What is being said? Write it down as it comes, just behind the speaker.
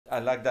I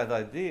like that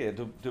idea,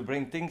 to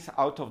bring things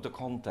out of the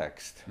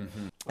context.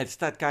 It's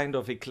that kind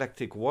of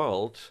eclectic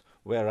world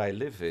where I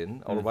live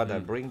in, or what I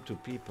bring to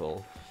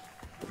people.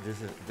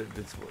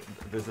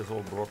 This is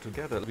all brought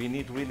together. We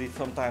need really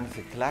sometimes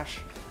a clash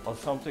or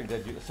something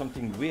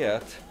something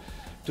weird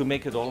to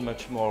make it all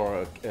much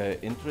more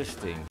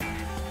interesting.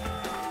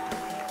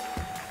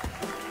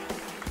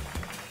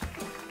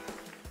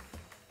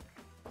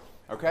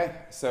 Okay,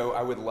 so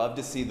I would love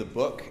to see the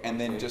book and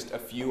then just a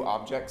few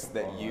objects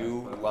that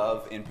you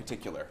love in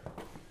particular.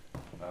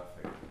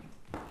 Perfect.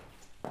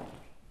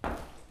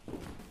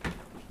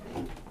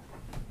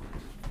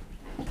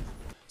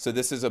 So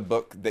this is a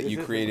book that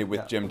you created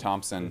with Jim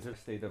Thompson. We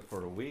just stayed there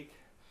for a week,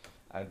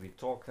 and we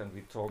talked and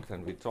we talked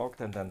and we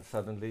talked, and then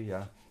suddenly,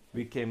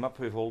 we came up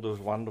with all those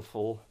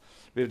wonderful,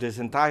 with this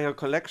entire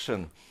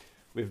collection,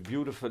 with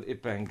beautiful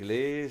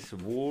épinglés,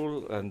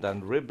 wool, and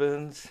then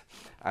ribbons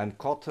and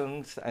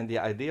cottons. And the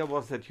idea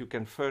was that you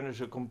can furnish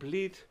a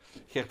complete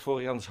Gert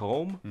Voorjans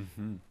home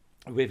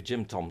with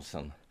Jim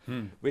Thompson.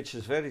 Which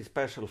is very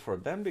special for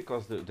them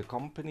because the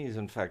company is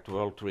in fact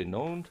world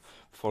renowned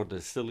for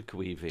the silk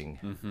weaving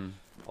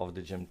of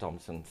the Jim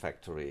Thompson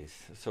factories.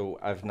 So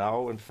I've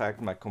now in fact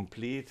my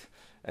complete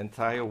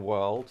entire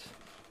world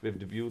with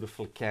the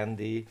beautiful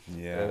candy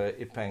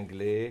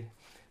épinglé.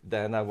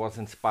 Then I was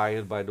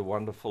inspired by the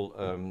wonderful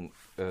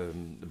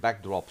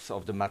backdrops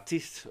of the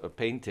Matisse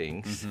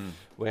paintings,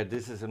 where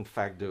this is in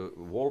fact the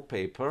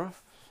wallpaper.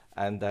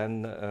 And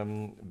then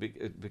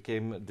it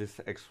became this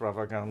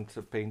extravagant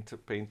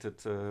painted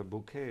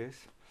bouquets,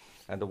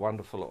 and the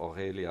wonderful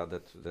Aurelia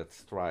that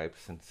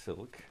stripes in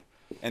silk.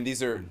 And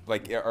these are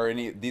like,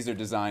 these are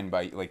designed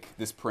by, like,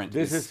 this print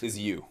is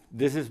you?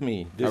 This is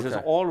me. This is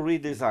all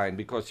redesigned,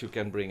 because you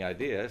can bring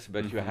ideas,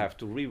 but you have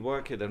to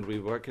rework it and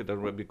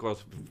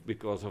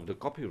because of the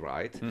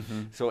copyright.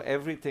 So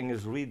everything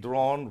is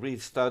redrawn,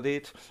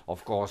 restudied,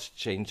 of course,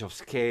 change of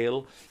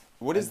scale.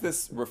 What is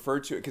this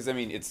referred to? Because I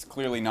mean, it's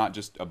clearly not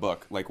just a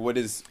book. Like, what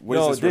is this referred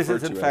to? No, this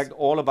is in fact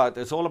all about.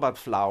 It's all about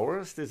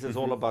flowers. This is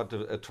all about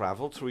a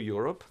travel through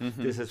Europe.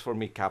 This is for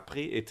me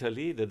Capri,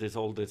 Italy. That is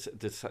all this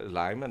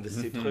lime and the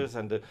citrus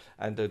and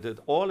the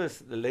all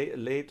is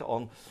laid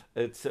on.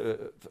 It's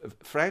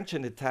French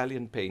and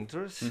Italian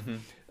painters,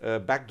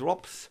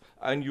 backdrops,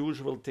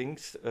 unusual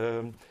things.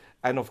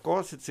 And of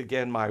course, it's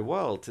again my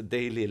world: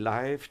 daily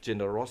life,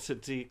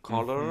 generosity,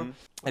 color.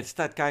 It's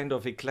that kind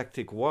of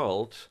eclectic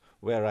world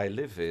where I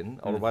live in,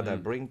 or what I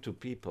bring to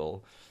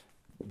people.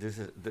 This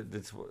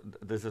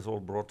is all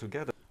brought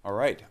together. All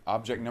right,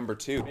 object number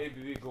 2.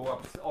 Maybe we go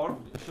up, or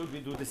should we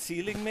do the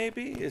ceiling?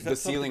 Maybe is that the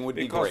ceiling would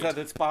be great, because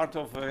that it's part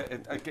of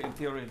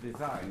interior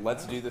design.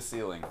 Let's do the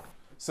ceiling.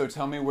 So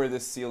tell me where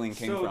this ceiling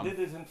came from. So this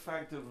is in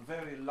fact a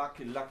very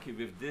lucky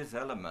with this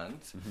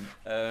element.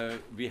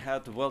 We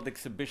had the World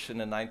Exhibition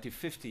in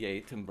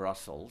 1958 in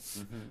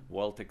Brussels,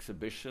 World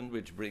Exhibition,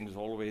 which brings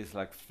always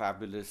like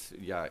fabulous,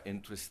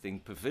 interesting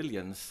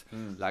pavilions,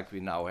 like we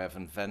now have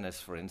in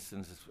Venice, for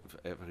instance,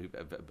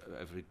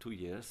 every 2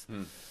 years.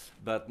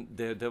 But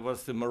there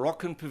was the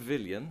Moroccan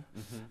pavilion,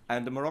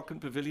 and the Moroccan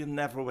pavilion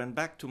never went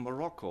back to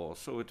Morocco.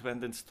 So it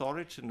went in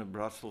storage in the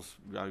Brussels,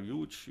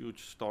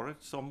 huge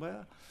storage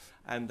somewhere.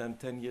 And then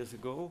 10 years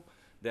ago,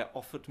 they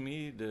offered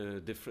me the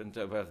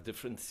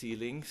different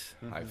ceilings.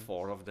 I have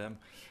 4 of them,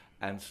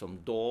 and some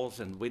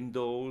doors and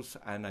windows.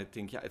 And I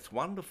think, it's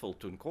wonderful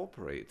to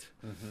incorporate.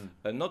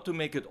 Not to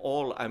make it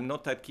all, I'm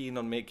not that keen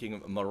on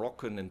making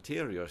Moroccan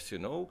interiors, you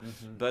know.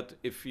 But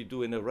if you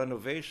do in a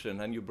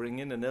renovation and you bring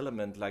in an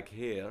element like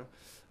here,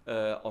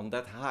 on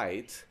that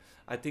height,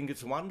 I think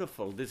it's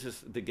wonderful. This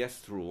is the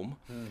guest room.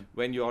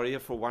 When you are here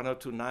for 1 or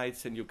 2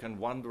 nights and you can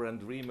wander and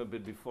dream a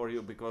bit before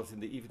you, because in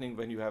the evening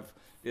when you have,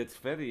 it's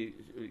very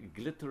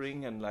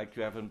glittering, and like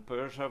you have in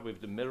Persia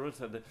with the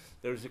mirrors, and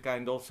there is a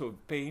kind also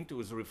of paint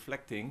who is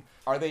reflecting.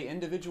 Are they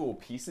individual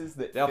pieces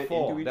that fit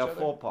into each other?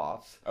 There are 4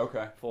 parts.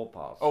 Okay. 4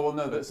 parts. Oh, well,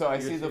 no, so I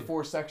see the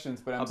 4 sections,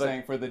 but I'm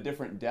saying for the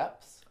different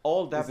depths?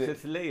 All depths,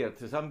 it's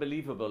layered. It's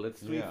unbelievable.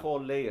 It's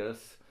 3-4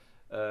 layers,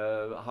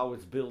 how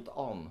it's built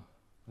on.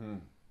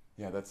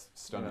 Yeah, that's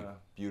stunning.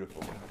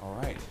 Beautiful. All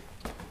right.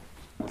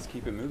 Let's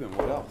keep it moving.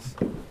 What else?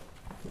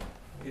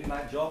 In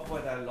my job,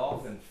 what I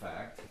love, in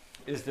fact,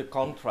 is the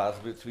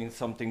contrast between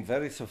something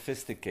very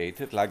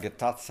sophisticated, like a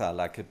tazza,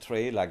 like a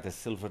tray, like the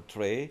silver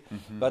tray,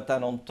 but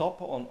then on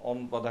top,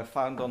 on what I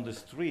found on the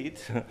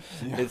street,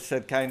 it's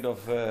a kind of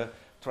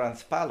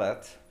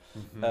transpalette.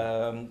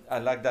 I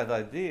like that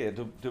idea,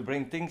 to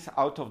bring things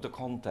out of the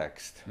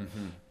context.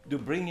 To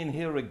bring in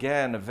here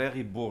again a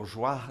very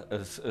bourgeois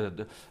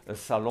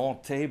salon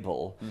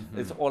table,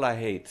 it's all I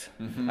hate.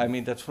 I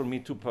mean, that's for me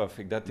too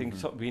perfect. I think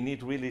we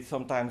need really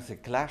sometimes a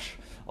clash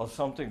or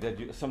something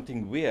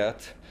something weird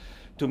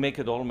to make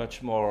it all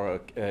much more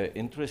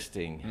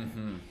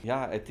interesting.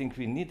 Yeah, I think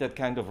we need that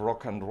kind of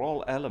rock and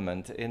roll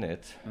element in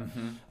it,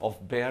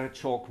 of bare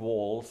chalk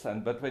walls.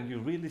 But when you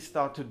really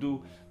start to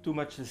do too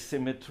much the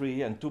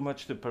symmetry and too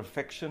much the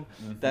perfection,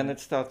 then it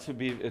starts to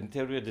be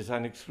interior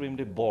design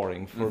extremely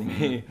boring for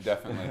me.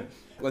 Definitely.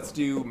 Let's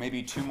do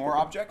maybe 2 more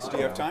objects. Do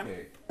you have time?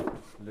 Okay.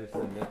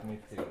 Listen, let me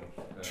think.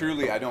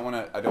 truly, I don't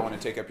want to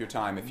take up your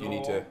time if you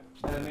need to.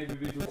 Maybe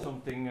we do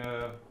something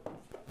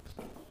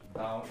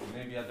down,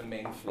 maybe at the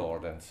main floor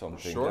then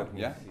something. Sure,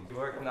 yeah. We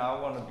work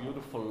now on a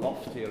beautiful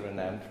loft here in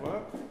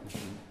Antwerp,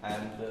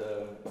 and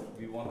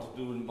we want to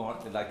do more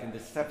like in the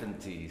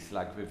 70s,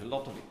 like with a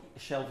lot of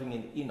shelving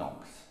in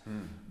inox.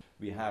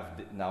 We have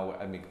now,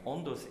 I mean,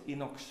 on those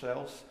inox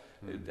shelves,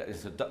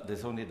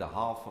 there's only the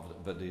half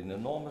of but an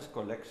enormous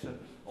collection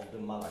of the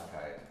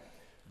malachite.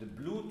 The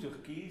blue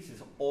turquoise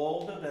is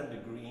older than the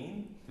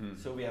green,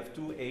 so we have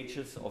 2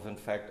 ages of, in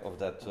fact, of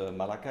that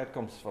malachite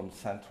comes from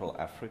Central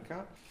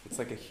Africa. It's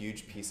like a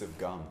huge piece of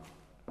gum.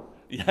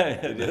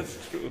 Yeah,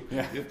 that's true.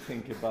 Yeah. You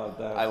think about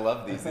that. I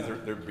love these.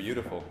 They're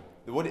beautiful.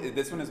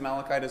 This one is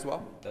malachite as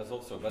well? That's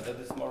also, but that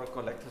is more a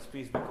collector's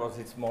piece because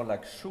it's more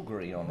like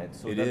sugary on it.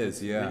 So it that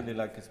is, yeah. Really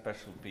like a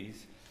special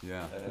piece.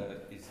 Yeah.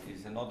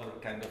 It's another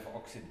kind of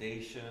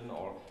oxidation,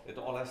 or it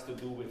all has to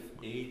do with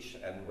age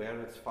and where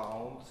it's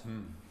found.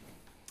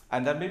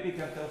 And then maybe you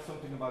can tell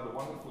something about a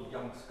wonderful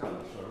young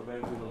sculpture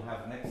where we will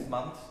have next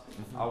month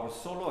our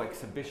solo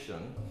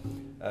exhibition.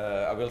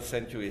 I will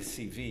send you his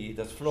CV.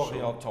 That's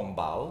Florian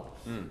Tombal.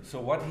 So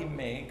what he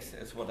makes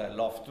is what I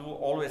love to,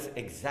 always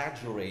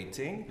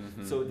exaggerating.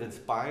 So it's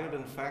inspired,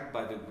 in fact,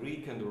 by the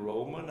Greek and the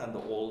Roman and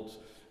the old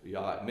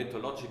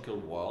mythological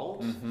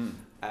world.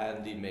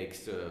 And he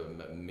makes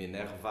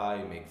Minerva,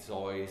 he makes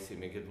Zeus,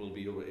 it will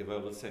be, I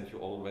will send you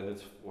all when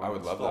it's I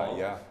would love that,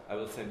 yeah. I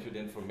will send you the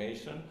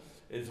information.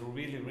 It's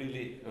really,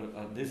 really,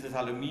 this is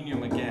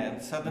aluminium again.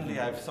 Suddenly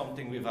I have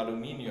something with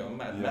aluminium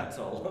and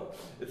metal.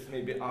 It's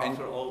maybe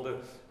after all the,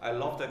 I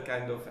love that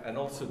kind of, and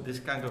also this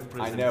kind of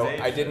presentation.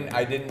 I know,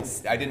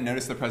 I didn't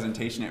notice the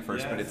presentation at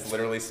first, but it's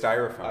literally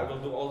styrofoam. I will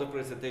do all the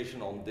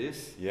presentation on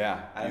this.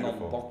 Yeah, and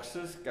beautiful. on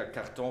boxes,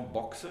 carton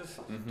boxes,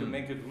 to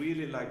make it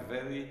really like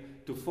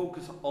to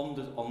focus on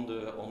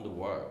the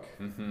work.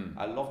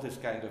 I love this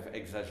kind of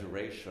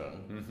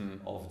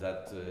exaggeration of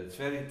that. It's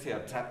very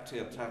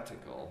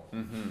theatrical.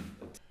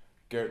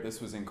 Gert,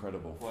 this was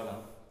incredible.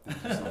 Voilà.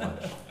 Thank you so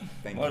much.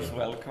 Thank you. Most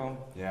welcome.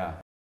 Yeah.